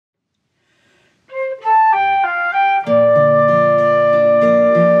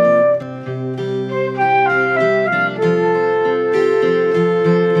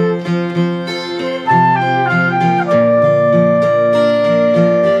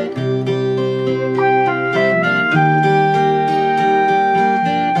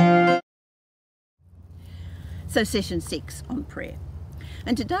So session 6 on prayer.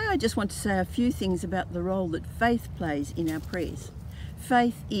 And today I just want to say a few things about the role that faith plays in our prayers.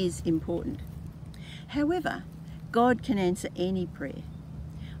 Faith is important. However, God can answer any prayer.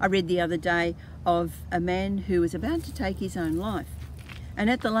 I read the other day of a man who was about to take his own life. And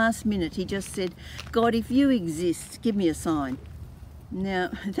at the last minute he just said, "God, if you exist, give me a sign." Now,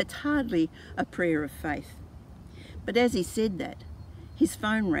 that's hardly a prayer of faith. But as he said that, his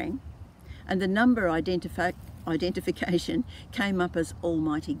phone rang and the number identification came up as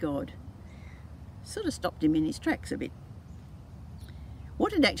Almighty God. Sort of stopped him in his tracks a bit.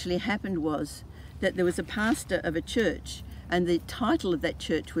 What had actually happened was that there was a pastor of a church, and the title of that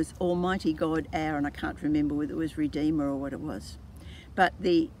church was Almighty God Our, and I can't remember whether it was Redeemer or what it was. But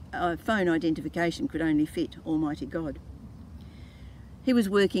the phone identification could only fit Almighty God. He was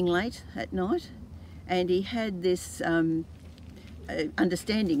working late at night, and he had this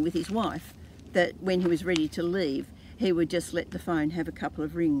understanding with his wife that when he was ready to leave, he would just let the phone have a couple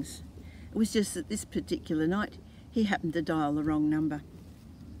of rings. It was just that this particular night, he happened to dial the wrong number.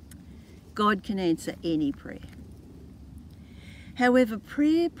 God can answer any prayer. However,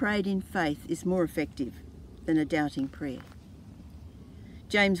 prayer prayed in faith is more effective than a doubting prayer.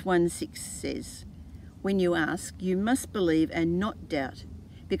 James 1:6 says, "When you ask, you must believe and not doubt,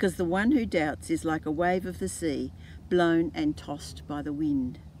 because the one who doubts is like a wave of the sea, blown and tossed by the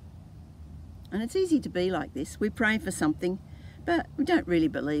wind." And it's easy to be like this. We pray for something, but we don't really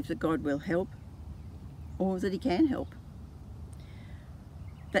believe that God will help or that he can help.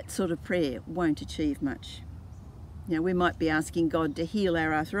 That sort of prayer won't achieve much. Now, we might be asking God to heal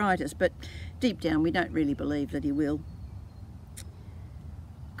our arthritis, but deep down we don't really believe that he will.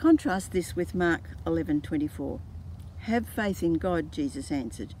 Contrast this with Mark 11:24. "Have faith in God," Jesus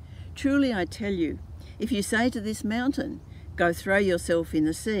answered. "Truly I tell you, if you say to this mountain, 'Go throw yourself in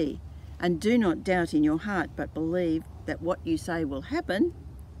the sea,' and do not doubt in your heart, but believe that what you say will happen,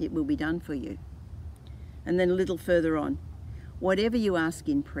 it will be done for you." And then a little further on, "Whatever you ask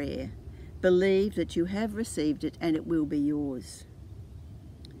in prayer, believe that you have received it and it will be yours."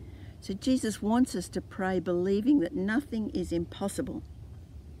 So Jesus wants us to pray believing that nothing is impossible.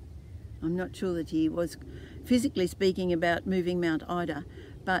 I'm not sure that he was physically speaking about moving Mount Ida,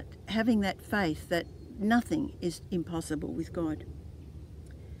 but having that faith that nothing is impossible with God.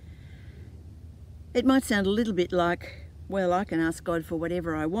 It might sound a little bit like, well, I can ask God for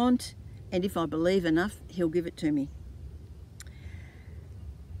whatever I want, and if I believe enough, he'll give it to me.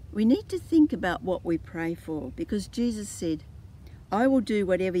 We need to think about what we pray for, because Jesus said, "I will do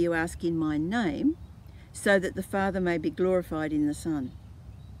whatever you ask in my name, so that the Father may be glorified in the Son."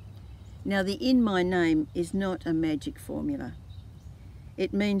 Now, the "in my name" is not a magic formula.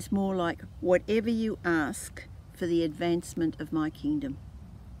 It means more like, whatever you ask for the advancement of my kingdom.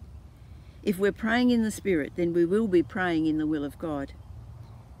 If we're praying in the Spirit, then we will be praying in the will of God.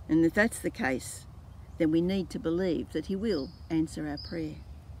 And if that's the case, then we need to believe that he will answer our prayer.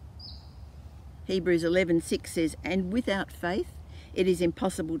 Hebrews 11:6 says, "And without faith it is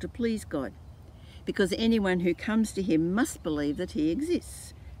impossible to please God, because anyone who comes to him must believe that he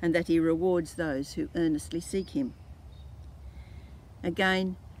exists, and that he rewards those who earnestly seek him."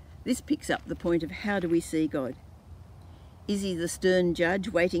 Again, this picks up the point of how do we see God? Is he the stern judge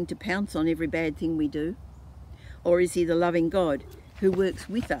waiting to pounce on every bad thing we do? Or is he the loving God who works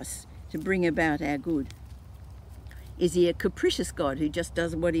with us to bring about our good? Is he a capricious God who just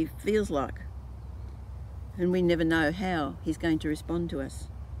does what he feels like? And we never know how he's going to respond to us.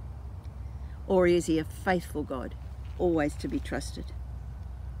 Or is he a faithful God, always to be trusted?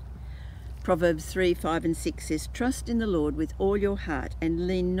 Proverbs 3:5-6 says, "Trust in the Lord with all your heart and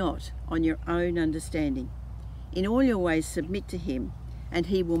lean not on your own understanding. In all your ways submit to him, and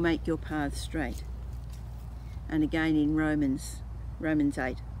he will make your paths straight." And again in Romans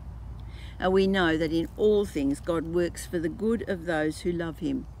 8. And we know that in all things God works for the good of those who love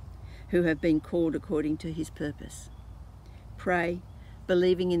him, who have been called according to his purpose. Pray,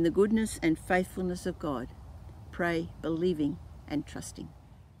 believing in the goodness and faithfulness of God. Pray, believing and trusting.